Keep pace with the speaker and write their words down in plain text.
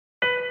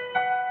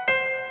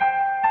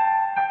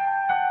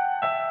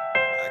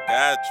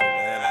got you,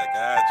 man. I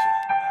got you.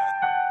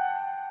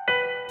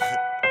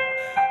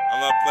 I'm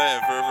not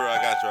playing for real.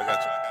 I got you.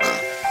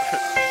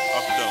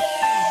 Off the dome.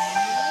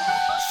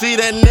 See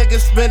that nigga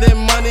spending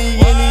money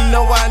and he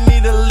know I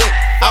need a lick.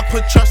 I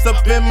put trust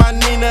up in my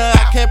Nina,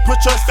 I can't put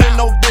trust in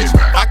no bitch.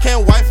 I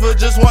can't wife her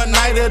just one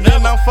nighter,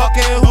 then I'm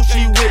fucking who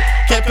she with.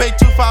 Can't pay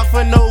 2.5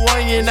 for no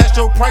onion, that's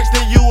your price,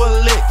 then you a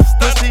lick.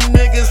 Pussy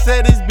niggas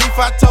said it's beef,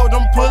 I told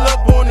them pull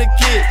up on the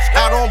kid.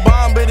 Out on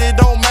bond, but it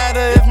don't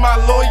matter if my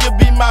lawyer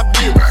be my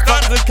bitch.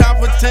 Fuck the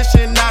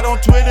competition, not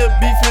on Twitter,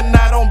 beefing,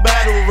 not on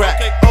battle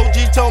rap.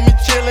 OG told me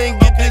chill and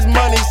get this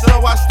money, so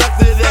I stuck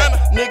to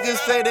that.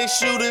 Niggas say they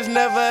shooters,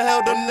 never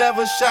held them,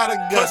 never shot a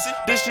gun.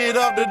 This shit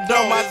off the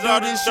dome, I do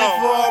this shit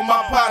for all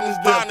my partners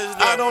done.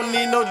 I don't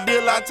need no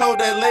deal, I told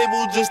that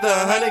label just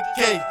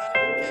 100K.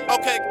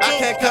 Okay, I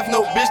can't cuff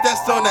no bitch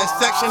that's on that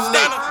section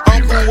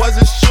 8. Uncle was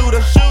a shooter,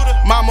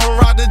 mama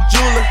robbed a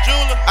jeweler.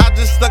 I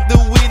just stuck the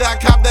weed,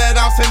 I copped that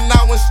ounce and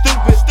I went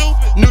stupid.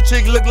 New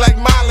chick look like